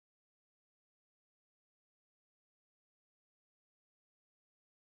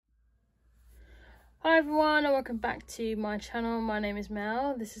Hi everyone and welcome back to my channel. My name is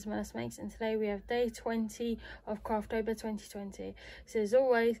Mel, this is Melus Makes, and today we have day 20 of Craftober 2020. So as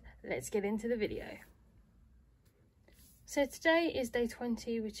always, let's get into the video. So today is day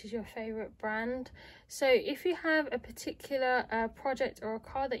 20, which is your favourite brand. So if you have a particular project or a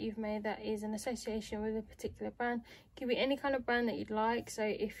card that you've made that is an association with a particular brand, it can be any kind of brand that you'd like. So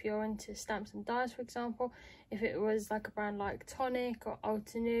if you're into stamps and dies, for example, if it was like a brand like Tonic or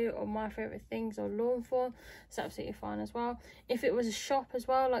Altenew or My Favourite Things or Lawnfawn, it's absolutely fine as well. If it was a shop as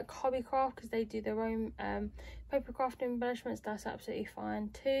well, like Hobbycraft, because they do their own paper crafting embellishments, that's absolutely fine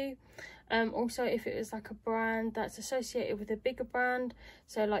too. Also, if it was like a brand that's associated with a bigger brand,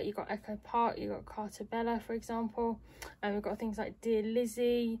 so like you got Echo Park, you got Carter Bella, for example, and we've got things like Dear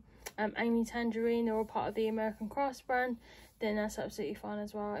Lizzie, Amy Tangerine, they're all part of the American Crafts brand, then that's absolutely fine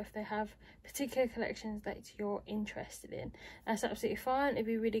as well. If they have particular collections that you're interested in, that's absolutely fine. It'd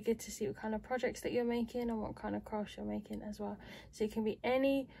be really good to see what kind of projects that you're making and what kind of crafts you're making as well. So it can be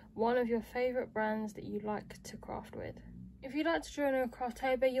any one of your favourite brands that you like to craft with. If you'd like to join a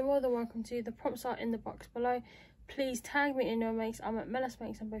Craftober, you're more than welcome to. The prompts are in the box below. Please tag me in your makes. I'm at Melus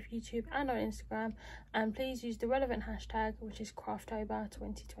Makes on both YouTube and on Instagram, and please use the relevant hashtag, which is Craftober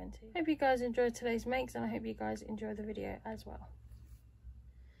 2020. Hope you guys enjoyed today's makes, and I hope you guys enjoy the video as well.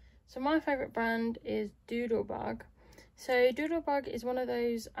 So my favourite brand is Doodlebug. So Doodlebug is one of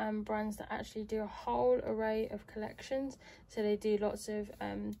those brands that actually do a whole array of collections. So they do lots of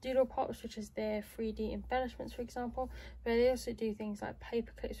doodle pops, which is their 3D embellishments, for example, but they also do things like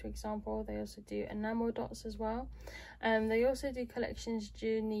paper clips, for example. They also do enamel dots as well. They also do collections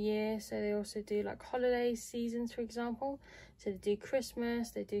during the year, so they also do like holiday seasons, for example. So they do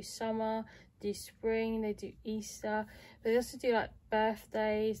Christmas, they do summer, do spring, they do Easter, but they also do like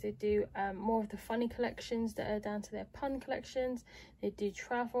birthdays. They do more of the funny collections that are down to their pun collections. They do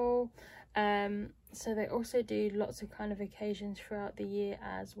travel, so they also do lots of kind of occasions throughout the year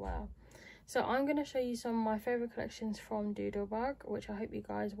as well. So I'm going to show you some of my favourite collections from Doodlebug, which I hope you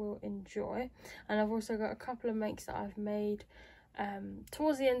guys will enjoy. And I've also got a couple of makes that I've made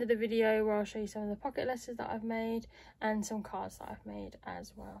towards the end of the video, where I'll show you some of the pocket letters that I've made and some cards that I've made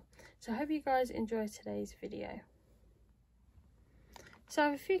as well. So I hope you guys enjoy today's video. So I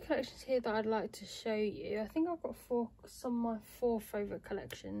have a few collections here that I'd like to show you. I think I've got some of my four favourite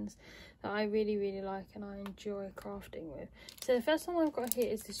collections that I really like and I enjoy crafting with. So the first one I've got here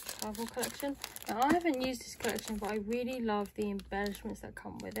is this travel collection. Now I haven't used this collection, but I really love the embellishments that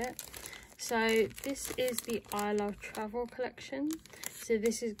come with it. So this is the I Love Travel collection. So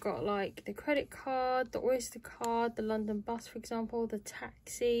this has got like the credit card, the Oyster card, the London bus, for example, the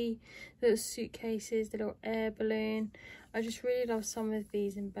taxi, the little suitcases, the little air balloon. I just really love some of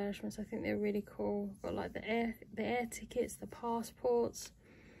these embellishments. I think they're really cool. Got like the air tickets, the passports.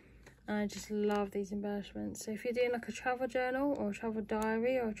 And I just love these embellishments. So if you're doing like a travel journal or a travel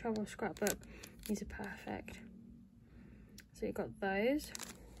diary or a travel scrapbook, these are perfect. So you've got those.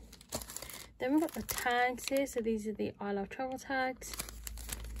 Then we've got the tags here. So these are the I Love Travel tags.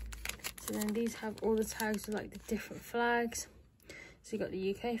 So then these have all the tags with like the different flags. So you've got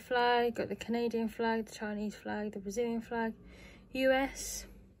the UK flag, got the Canadian flag, the Chinese flag, the Brazilian flag, US,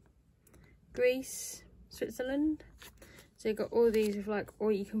 Greece, Switzerland. So you've got all these with like,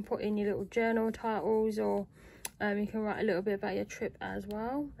 or you can put in your little journal titles, or you can write a little bit about your trip as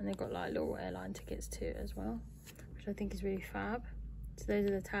well. And they've got like little airline tickets too as well, which I think is really fab. So those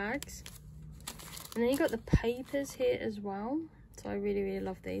are the tags. And then you've got the papers here as well. So I really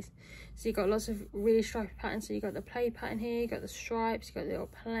love these. So you've got lots of really stripy patterns. So you've got the play pattern here, you've got the stripes, you've got the little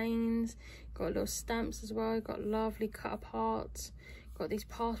planes, you've got little stamps as well, you've got lovely cut aparts, you've got these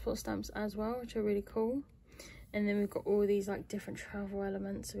passport stamps as well, which are really cool. And then we've got all these like different travel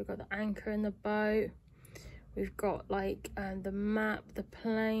elements. So we've got the anchor and the boat, we've got like the map, the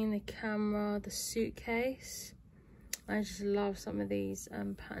plane, the camera, the suitcase. I just love some of these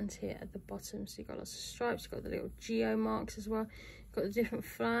patterns here at the bottom. So you've got lots of stripes, you've got the little geo marks as well. You've got the different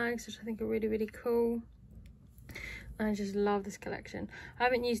flags, which I think are really cool. And I just love this collection. I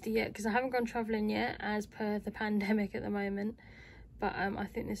haven't used it yet because I haven't gone travelling yet, as per the pandemic at the moment. But I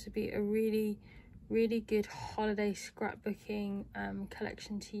think this would be a really good holiday scrapbooking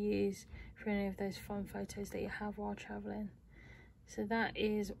collection to use for any of those fun photos that you have while travelling. So that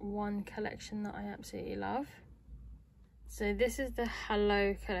is one collection that I absolutely love. So this is the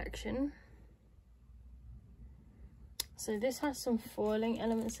Hello collection. So this has some foiling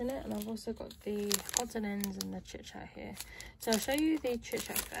elements in it, and I've also got the odds and ends and the chit chat here. So I'll show you the chit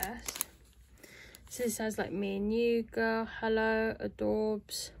chat first. So this has like me and you, girl, hello,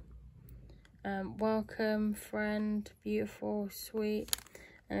 adorbs, welcome, friend, beautiful, sweet.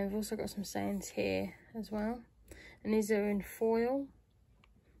 And I've also got some sayings here as well. And these are in foil.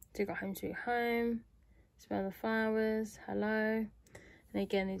 So you've got home sweet home, smell the flowers, hello. And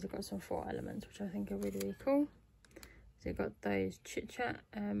again, these have got some foil elements, which I think are really, really cool. So you've got those chit chat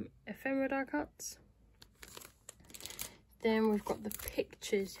ephemera die cuts. Then we've got the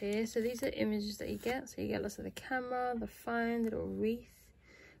pictures here. So these are images that you get. So you get lots of the camera, the phone, the little wreath,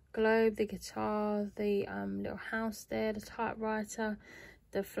 globe, the guitar, the little house there, the typewriter,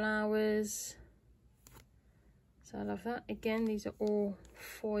 the flowers. So I love that. Again, these are all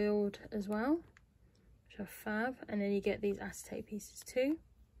foiled as well, which are fab. And then you get these acetate pieces too.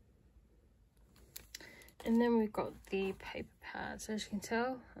 And then we've got the paper pad. So as you can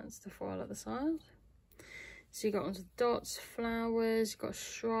tell, that's the foil at the side. So you got ones with dots, flowers, you've got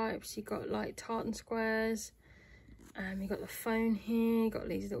stripes, you've got like tartan squares. You've got the phone here, you've got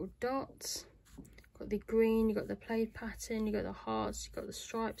these little dots. You've got the green, you've got the plaid pattern, you've got the hearts, you've got the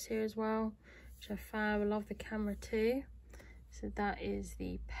stripes here as well, which are fab. I love the camera too. So that is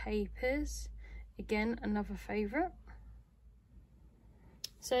the papers. Again, another favourite.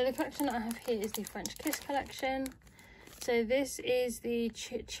 So the collection that I have here is the French Kiss collection. So this is the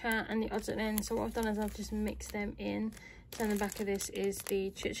chit chat and the odds and ends. So what I've done is I've just mixed them in. So on the back of this is the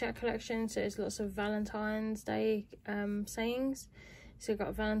chit chat collection. So it's lots of Valentine's Day sayings. So you've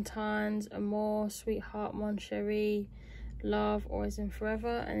got Valentine's, amour, sweetheart, mon chéri, love, always and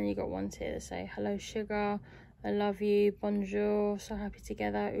forever. And then you got ones here that say hello sugar, I love you, bonjour, so happy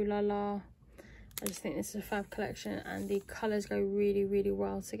together, ooh la la. I just think this is a fab collection and the colours go really, really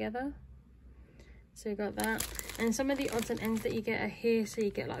well together. So you got that. And some of the odds and ends that you get are here. So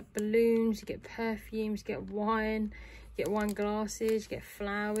you get like balloons, you get perfumes, you get wine, you get wine glasses, you get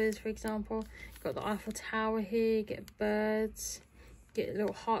flowers, for example. You've got the Eiffel Tower here, you get birds, you get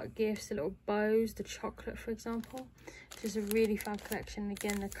little heart gifts, the little bows, the chocolate, for example. It's just a really fab collection.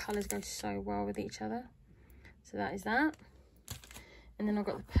 Again, the colours go so well with each other. So that is that. And then I've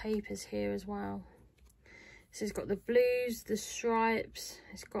got the papers here as well. So it's got the blues, the stripes,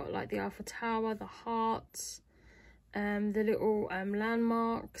 it's got like the Eiffel Tower, the hearts, the little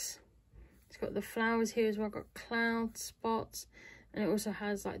landmarks. It's got the flowers here as well, got clouds, spots, and it also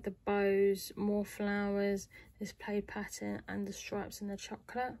has like the bows, more flowers, this plaid pattern, and the stripes and the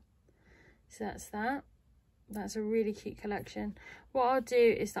chocolate. So that's that. That's a really cute collection. What I'll do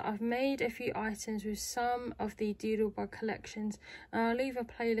is that I've made a few items with some of the Doodlebug collections, and I'll leave a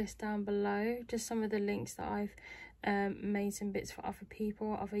playlist down below, just some of the links that I've made some bits for other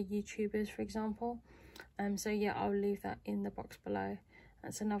people, other YouTubers, for example. So yeah, I'll leave that in the box below.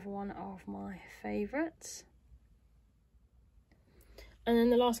 That's another one of my favourites. And then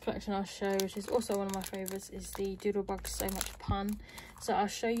the last collection I'll show, which is also one of my favourites, is the Doodlebug So Much Fun. So I'll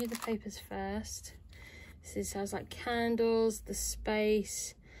show you the papers first. This has like candles, the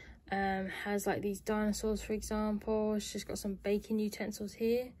space, has like these dinosaurs, for example. It's just got some baking utensils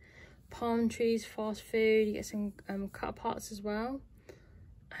here, palm trees, fast food. You get some cut aparts as well.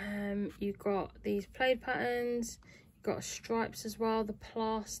 You've got these plaid patterns, you've got stripes as well, the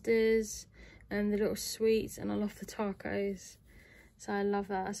plasters, and the little sweets, and I love the tacos. So I love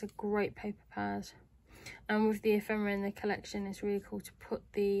that. That's a great paper pad. And with the ephemera in the collection, it's really cool to put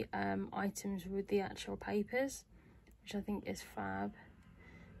the items with the actual papers, which I think is fab.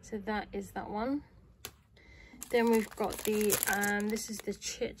 So that is that one. Then we've got the, this is the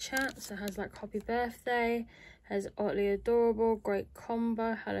chit chat. So it has like happy birthday, has oddly adorable, great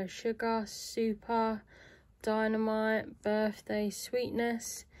combo, hello sugar, super, dynamite, birthday,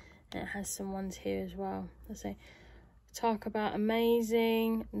 sweetness. And it has some ones here as well. Let's say, talk about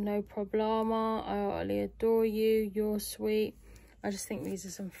amazing, no problema, I utterly adore you, you're sweet. I just think these are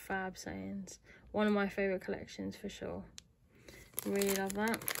some fab sayings. One of my favourite collections for sure. Really love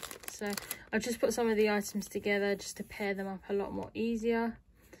that. So I've just put some of the items together just to pair them up a lot more easier.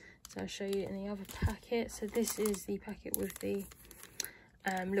 So I'll show you in the other packet. So this is the packet with the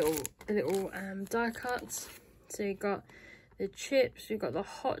little die cuts. So you've got the chips, we've got the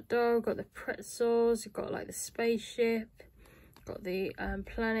hot dog, got the pretzels, you've got like the spaceship, got the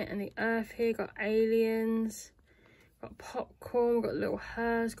planet and the earth here, got aliens, got popcorn, we've got little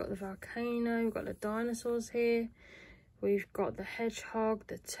herbs, got the volcano, we've got the dinosaurs here, we've got the hedgehog,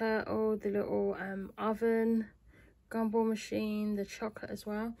 the turtle, the little oven, gumball machine, the chocolate as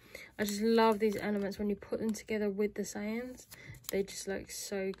well. I just love these elements when you put them together with the sayings. They just look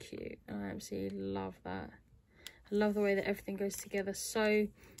so cute, and I absolutely love that. I love the way that everything goes together so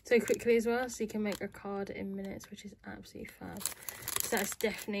quickly as well, so you can make a card in minutes, which is absolutely fab. So that's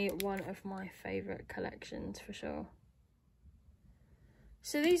definitely one of my favourite collections for sure.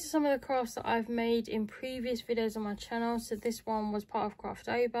 So these are some of the crafts that I've made in previous videos on my channel. So this one was part of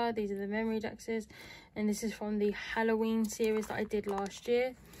Craftober. These are the memory dexes, and this is from the Halloween series that I did last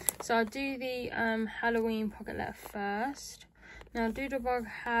year. So I'll do the Halloween pocket letter first. Now Doodlebug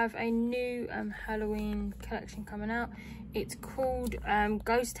have a new Halloween collection coming out. It's called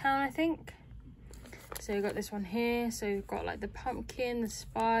Ghost Town, I think. So you've got this one here. So you've got like the pumpkin, the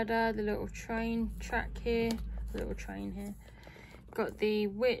spider, the little train track here, little train here. Got the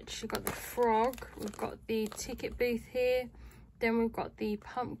witch, we've got the frog, we've got the ticket booth here, then we've got the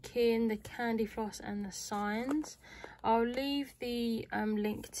pumpkin, the candy floss and the signs. I'll leave the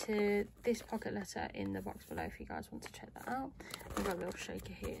link to this pocket letter in the box below if you guys want to check that out. We've got a little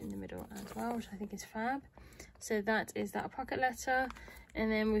shaker here in the middle as well, which I think is fab. So that is that pocket letter. And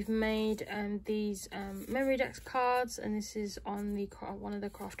then we've made these memory dex cards, and this is on the one of the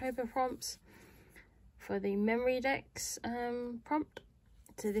Craftober prompts for the memory dex prompt.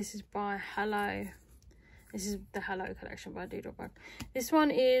 So this is by Hello. This is the Hello collection by Doodlebug. This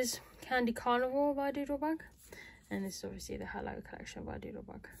one is Candy Carnival by Doodlebug, and this is obviously the Hello collection by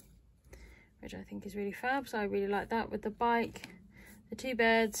Doodlebug, which I think is really fab. So I really like that, with the bike, the two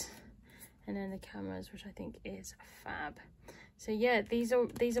beds, and then the cameras, which I think is fab. So yeah, these are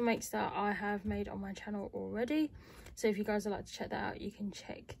makes that I have made on my channel already. So if you guys would like to check that out, you can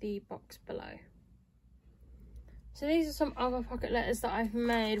check the box below. So these are some other pocket letters that I've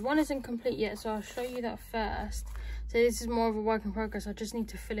made. One isn't complete yet, so I'll show you that first. So this is more of a work in progress. I just need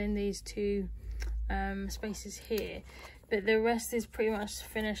to fill in these two spaces here, but the rest is pretty much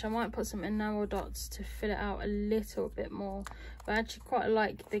finished. I might put some enamel dots to fill it out a little bit more, but I actually quite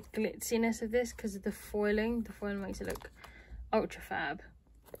like the glitziness of this because of the foiling. The foiling makes it look ultra fab.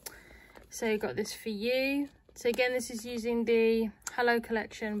 So you got this for you. So again, this is using the Hello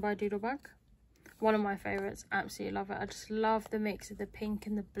collection by Doodlebug. One of my favorites, absolutely love it. I just love the mix of the pink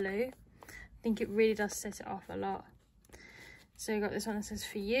and the blue. I think it really does set it off a lot. So you got this one that says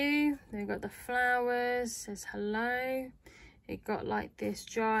for you. Then you got the flowers, says hello. It got like this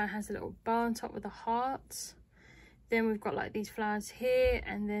jar, it has a little bow on top with the hearts. Then we've got like these flowers here,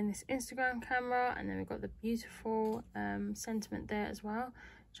 and then this Instagram camera, and then we've got the beautiful sentiment there as well,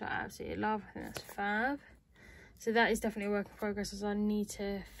 which I absolutely love. I think that's fab. So that is definitely a work in progress, as I need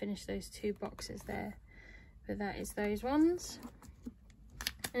to finish those two boxes there. But that is those ones.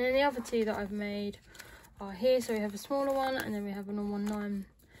 And then the other two that I've made are here. So we have a smaller one, and then we have a normal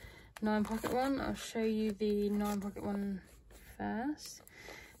 9 pocket one. I'll show you the 9 pocket one first.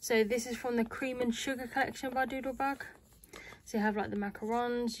 So this is from the Cream and Sugar collection by Doodlebug. So you have like the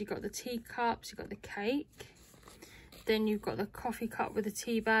macarons, you've got the teacups, you've got the cake. Then you've got the coffee cup with the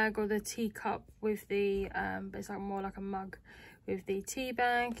tea bag, or the teacup with the, but it's like more like a mug with the tea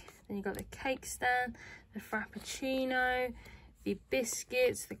bag. Then you've got the cake stand, the frappuccino, the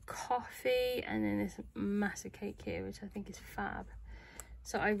biscuits, the coffee, and then this massive cake here, which I think is fab.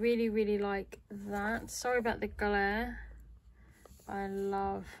 So I really, really like that. Sorry about the glare. I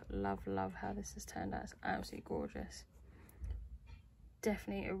love, love, love how this has turned out. It's absolutely gorgeous.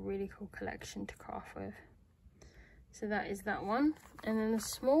 Definitely a really cool collection to craft with. So that is that one. And then the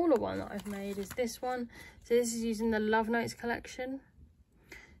smaller one that I've made is this one. So this is using the Love Notes collection.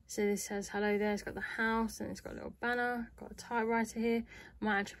 So this says hello there. It's got the house, and it's got a little banner. Got a typewriter here. I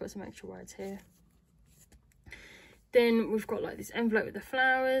might actually put some extra words here. Then we've got like this envelope with the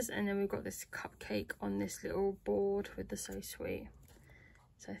flowers, and then we've got this cupcake on this little board with the So Sweet.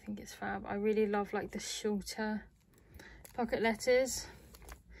 So I think it's fab. I really love like the shorter pocket letters,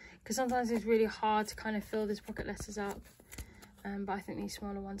 because sometimes it's really hard to kind of fill these pocket letters up. But I think these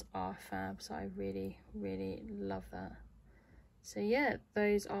smaller ones are fab, so I really, really love that. So yeah,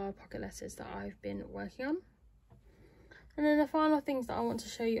 those are pocket letters that I've been working on. And then the final things that I want to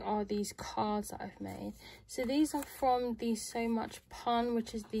show you are these cards that I've made. So these are from the So Much Pun,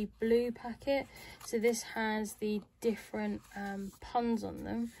 which is the blue packet. So this has the different puns on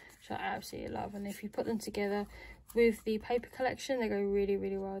them, which I absolutely love. And if you put them together with the paper collection, they go really,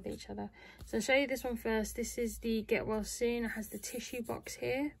 really well with each other. So I'll show you this one first. This is the Get Well Soon. It has the tissue box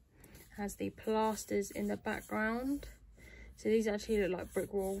here. It has the plasters in the background. So these actually look like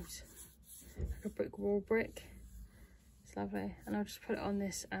brick walls, like a brick wall brick. It's lovely. And I'll just put it on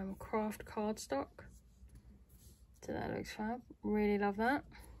this craft cardstock. So that looks fab. Really love that.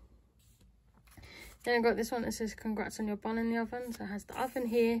 Then I've got this one that says congrats on your bun in the oven. So it has the oven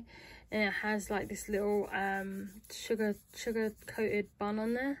here, and it has like this little sugar coated bun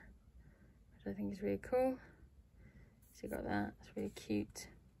on there, which I think is really cool. So you got that. It's really cute.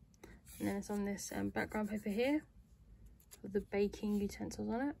 And then it's on this background paper here with the baking utensils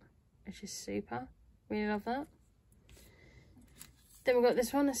on it, which is super. Really love that. Then we've got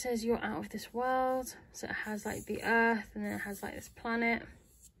this one that says you're out of this world. So it has like the earth, and then it has like this planet.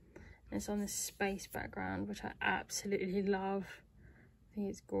 And it's on this space background, which I absolutely love. I think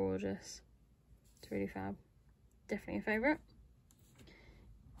it's gorgeous. It's really fab. Definitely a favourite.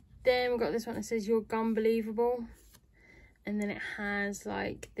 Then we've got this one that says you're Gunbelievable. And then it has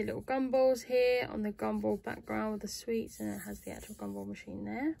like the little gumballs here on the gumball background with the sweets, and it has the actual gumball machine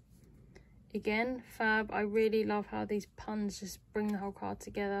there. Again, fab. I really love how these puns just bring the whole card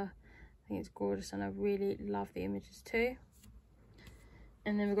together. I think it's gorgeous, and I really love the images too.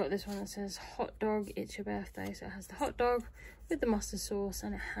 And then we've got this one that says hot dog, it's your birthday. So it has the hot dog with the mustard sauce,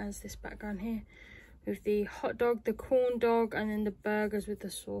 and it has this background here with the hot dog, the corn dog, and then the burgers with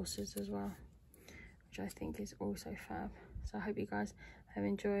the sauces as well, which I think is also fab. So I hope you guys have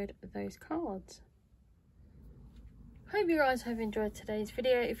enjoyed those cards. Hope you guys have enjoyed today's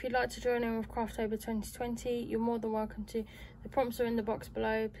video. If you'd like to join in with Craftober 2020, you're more than welcome to. The prompts are in the box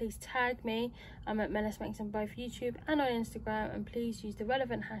below. Please tag me. I'm at Melus Makes on both YouTube and on Instagram, and please use the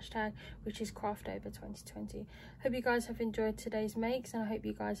relevant hashtag, which is Craftober 2020. Hope you guys have enjoyed today's makes, and I hope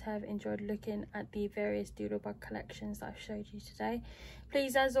you guys have enjoyed looking at the various doodlebug collections that I've showed you today.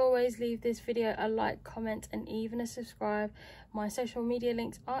 Please, as always, leave this video a like, comment, and even a subscribe. My social media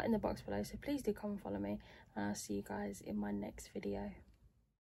links are in the box below, so please do come and follow me, and I'll see you guys in my next video.